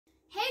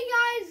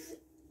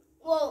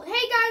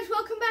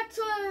back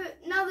to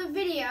another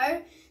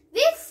video.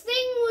 This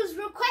thing was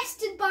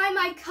requested by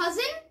my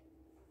cousin.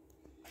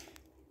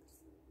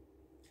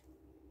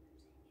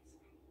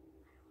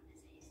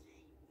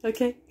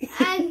 Okay.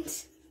 and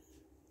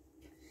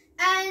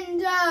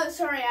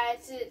sorry, I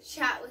had to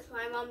chat with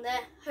my mum there.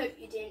 Hope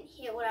you didn't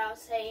hear what I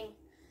was saying.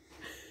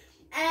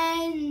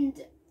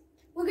 And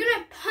we're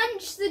gonna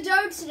punch the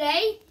dough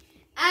today.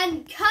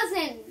 And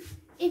cousin,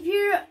 if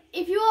you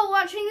are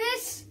watching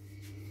this,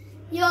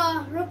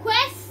 your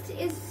request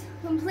is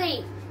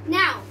complete.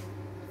 Now,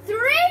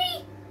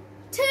 3,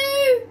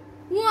 2,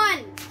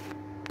 1.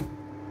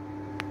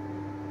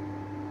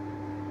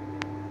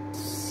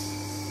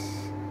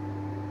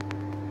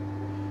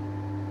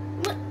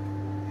 What?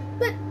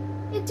 But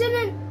it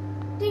didn't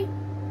do.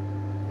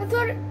 I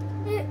thought it.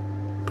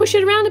 Push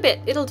it around a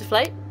bit. It'll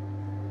deflate.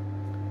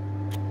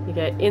 You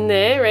go in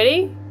there.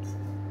 Ready?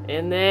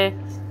 In there.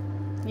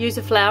 Use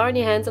the flour in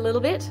your hands a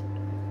little bit.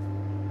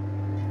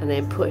 And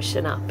then push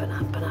and up and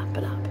up and up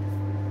and up.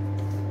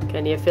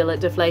 Can you feel it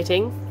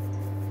deflating?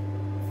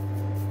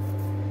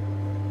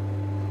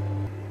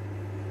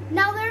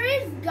 Now there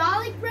is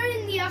garlic bread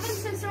in the oven,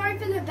 so sorry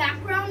for the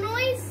background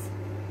noise.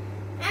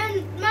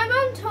 And my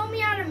mum told me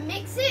how to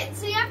mix it,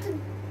 so you have to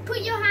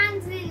put your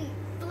hands in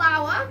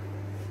flour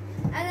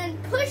and then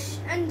push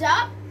and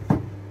up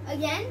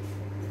again,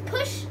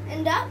 push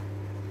and up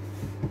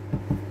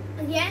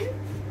again,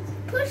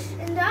 push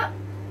and up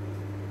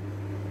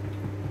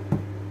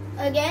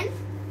again,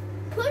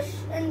 push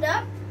and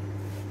up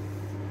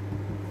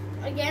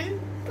again,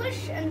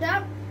 push and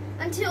up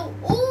until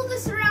all the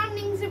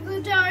surroundings of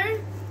the dough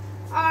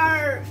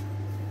are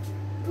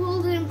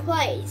pulled in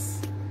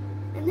place.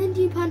 And then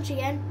do you punch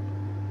again?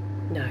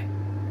 No.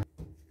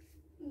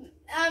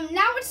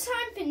 Now it's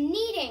time for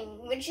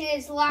kneading, which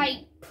is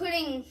like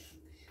punching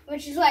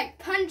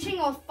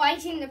or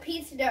fighting the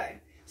pizza dough.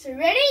 So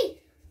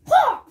ready?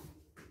 Ha!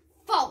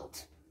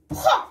 Fold.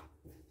 Ha!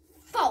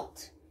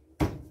 Fold.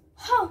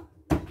 Ha!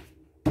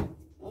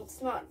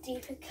 It's not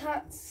deeper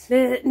cuts.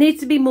 There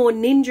needs to be more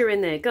ninja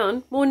in there. Go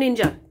on, more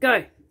ninja.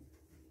 Go.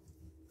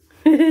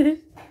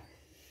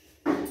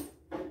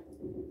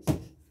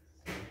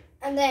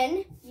 And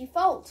then you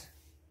fold.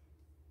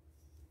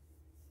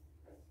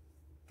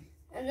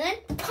 And then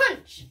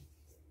punch.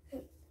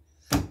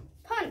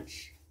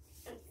 Punch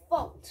and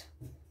fold.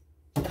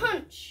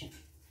 Punch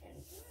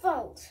and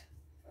fold.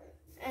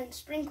 And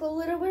sprinkle a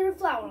little bit of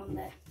flour on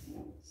there.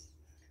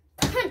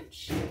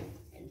 Punch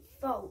and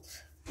fold.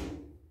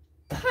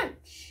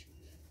 Punch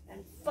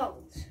and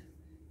fold.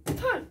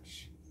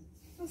 Punch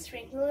and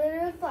sprinkle a little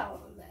bit of flour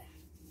on there.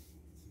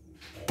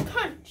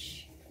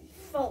 Punch and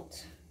fold.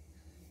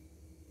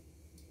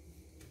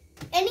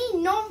 Any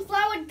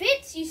non-floured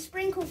bits you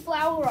sprinkle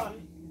flour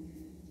on.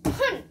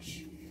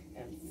 Punch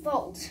and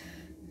fold.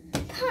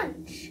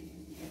 Punch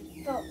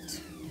and fold.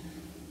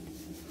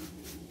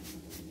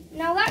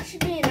 Now that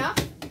should be enough.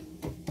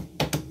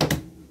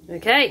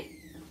 Okay.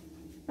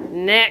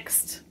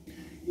 Next.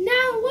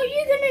 Now what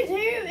you're going to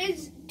do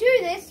is do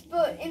this,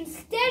 but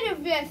instead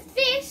of your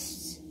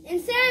fist,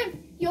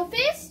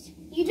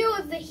 you do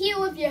it with the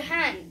heel of your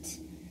hand.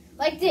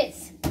 Like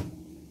this.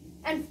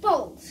 And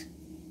fold.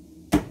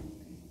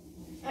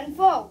 And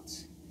fold.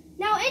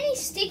 Now any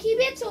sticky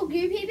bits or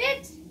goopy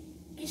bits,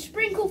 you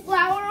sprinkle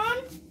flour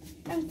on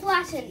and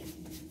flatten.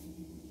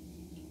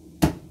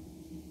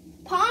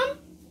 Palm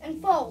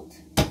and fold.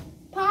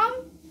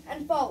 Palm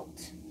and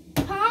fold.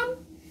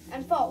 Palm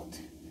and fold.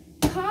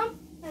 Palm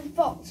and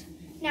fold.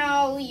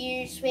 Now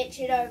you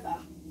switch it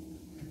over,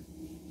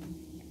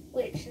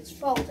 which is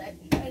folded.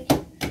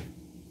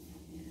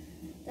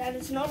 That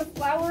is not a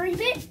floury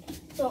bit,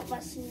 so it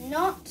must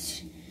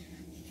not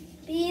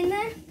be in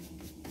there.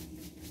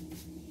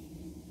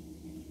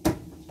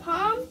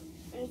 Palm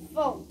and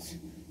fold.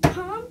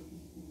 Palm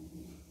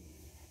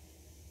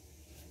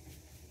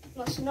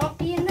must not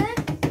be in there.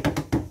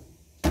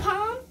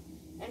 Palm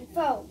and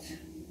fold.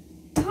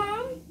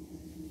 Palm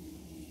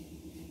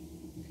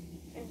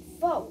and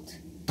fold.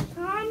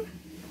 Palm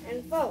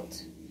and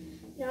fold.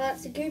 Now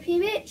that's a goopy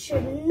bit,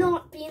 should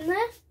not be in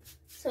there.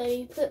 So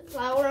you put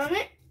flour on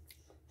it.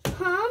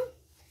 Palm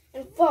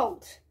and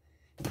fold.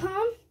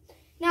 Palm.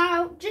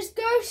 Now just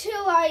go to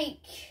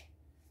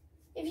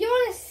if you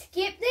want to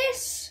skip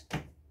this,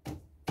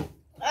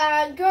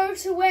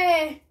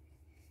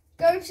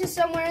 go to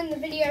somewhere in the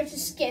video to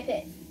skip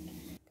it.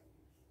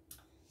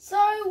 So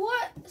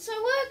we're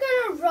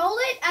gonna roll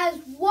it as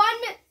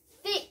one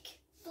thick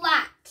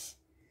flat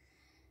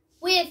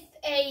with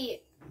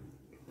a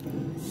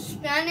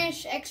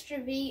Spanish extra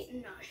V.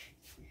 No,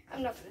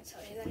 I'm not gonna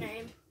tell you the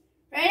name.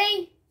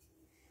 Ready?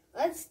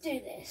 Let's do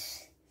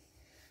this.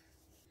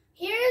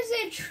 Here's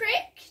a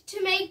trick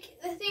to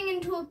make the thing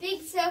into a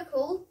big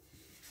circle,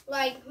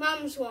 like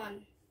Mum's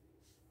one.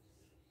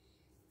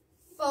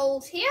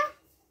 Fold here.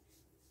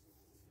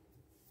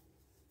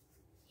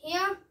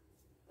 Here.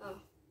 Oh,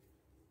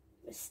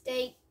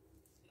 mistake.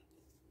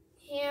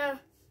 Here.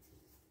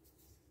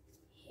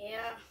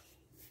 Here.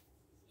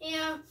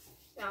 Here.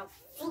 Now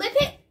flip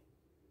it.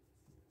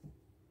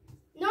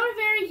 Not a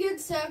very good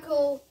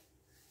circle,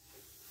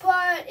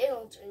 but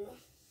it'll do.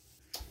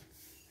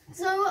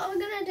 So what we're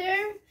gonna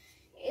do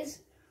is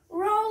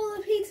roll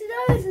the pizza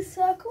dough as a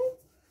circle.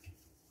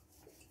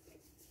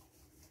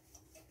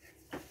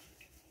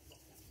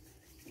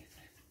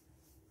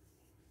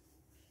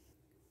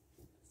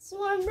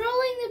 So I'm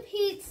rolling the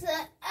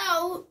pizza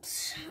out,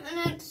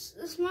 and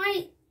this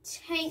might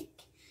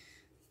take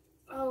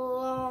a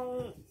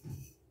long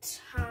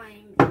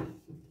time.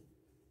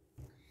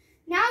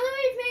 Now that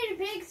we've made a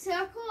big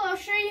circle, I'll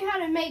show you how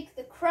to make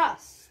the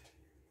crust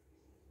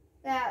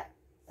that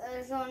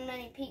is on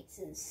many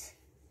pizzas.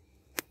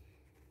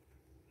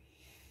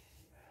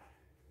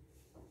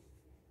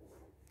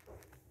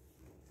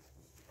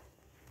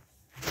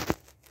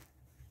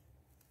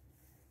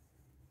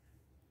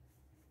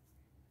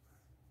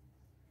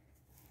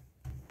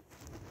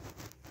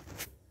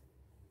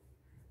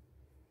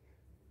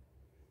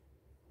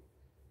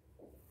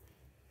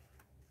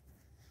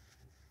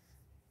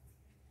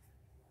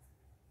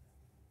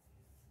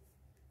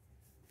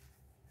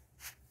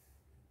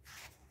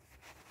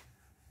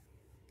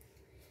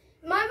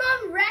 My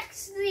mum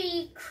wrecked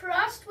the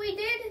crust we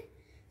did,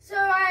 so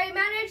I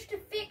managed to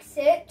fix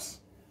it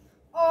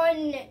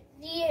on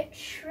the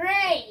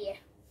tray.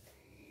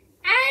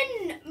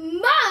 And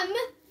Mum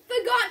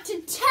forgot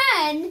to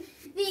turn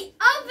the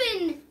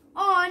oven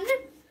on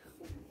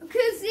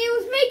because it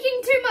was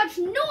making too much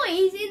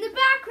noise in the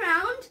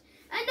background,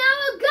 and now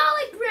our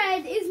garlic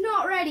bread is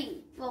not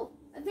ready. Well,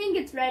 I think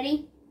it's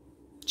ready.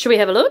 Should we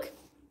have a look?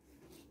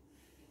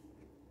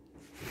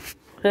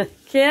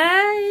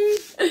 Okay.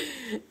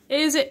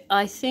 Is it?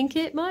 I think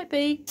it might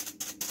be.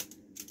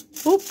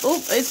 Oop,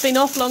 oop, it's been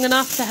off long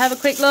enough to have a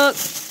quick look.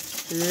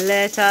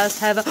 Let us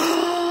have a...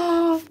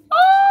 Oh!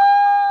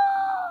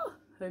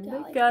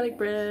 Homemade garlic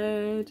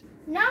bread.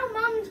 Now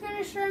Mum's going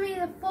to show me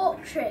the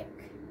fork trick.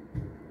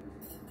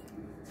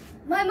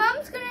 My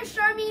mum's going to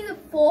show me the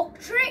fork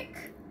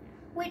trick,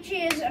 which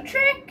is a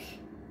trick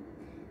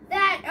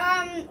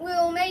that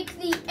will make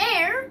the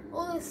air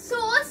or the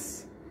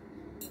sauce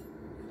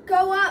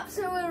go up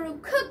so it'll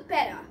cook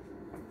better.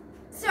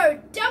 So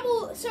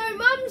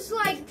Mum's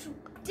like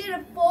did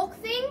a fork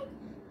thing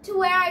to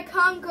where I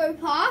can't go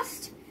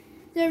past.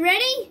 So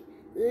ready?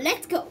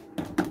 Let's go.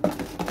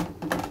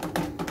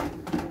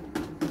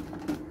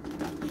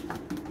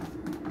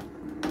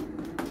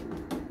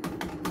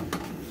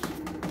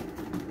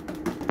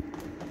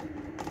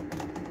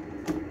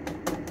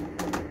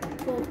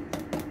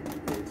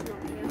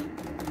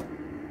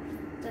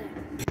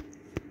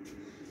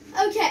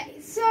 Okay,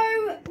 so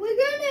we're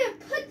going to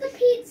put the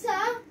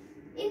pizza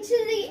into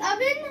the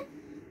oven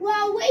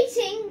while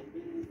waiting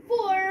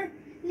for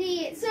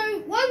the...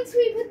 So once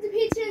we put the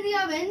pizza in the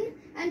oven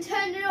and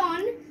turn it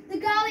on, the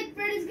garlic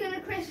bread is going to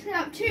crisp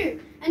up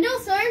too. And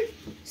also,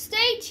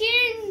 stay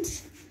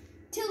tuned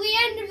till the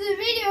end of the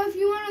video if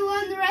you want to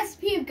learn the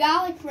recipe of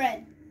garlic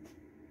bread.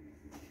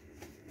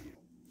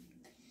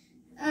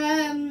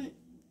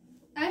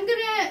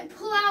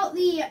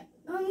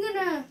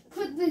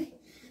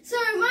 So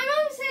my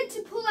mom said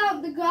to pull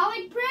out the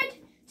garlic bread,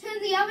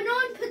 turn the oven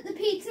on, put the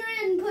pizza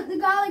in, put the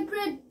garlic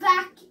bread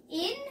back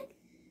in.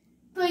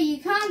 But you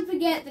can't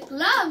forget the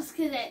gloves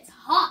because it's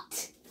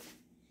hot.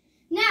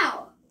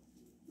 Now,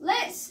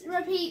 let's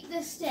repeat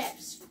the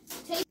steps.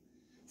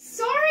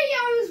 Sorry,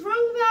 I was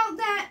wrong about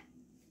that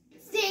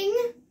thing.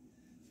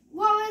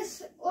 What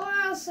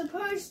I was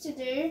supposed to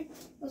do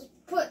was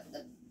put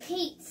the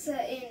pizza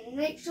in.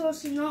 Make sure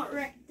to not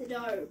wreck the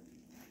dough.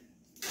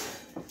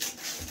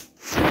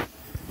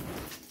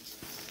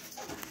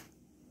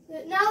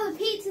 But now the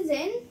pizza's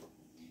in,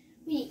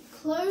 we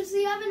close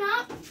the oven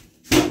up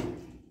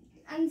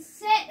and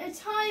set a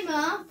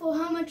timer for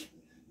how much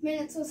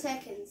minutes or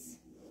seconds?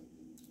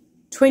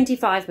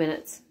 25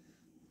 minutes.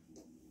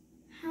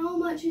 How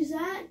much is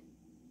that?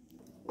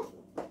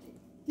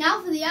 Now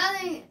for the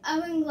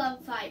oven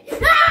glove fight. And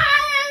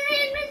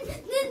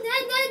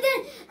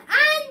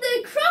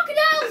the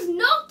crocodile's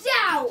knocked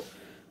out.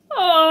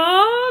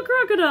 Oh,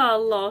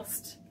 crocodile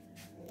lost.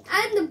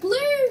 And the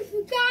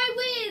blue guy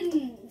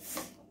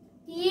wins.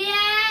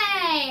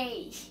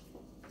 Yay!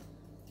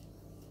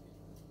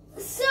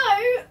 So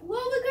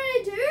what we're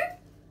going to do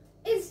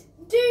is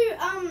do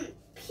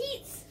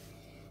pizza.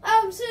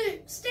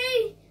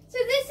 So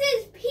this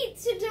is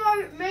pizza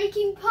dough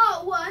making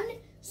part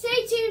 1.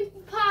 Stay tuned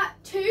for part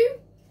 2.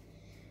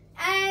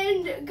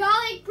 And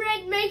garlic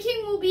bread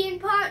making will be in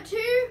part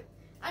 2.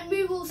 And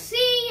we will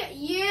see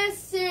you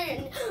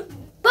soon.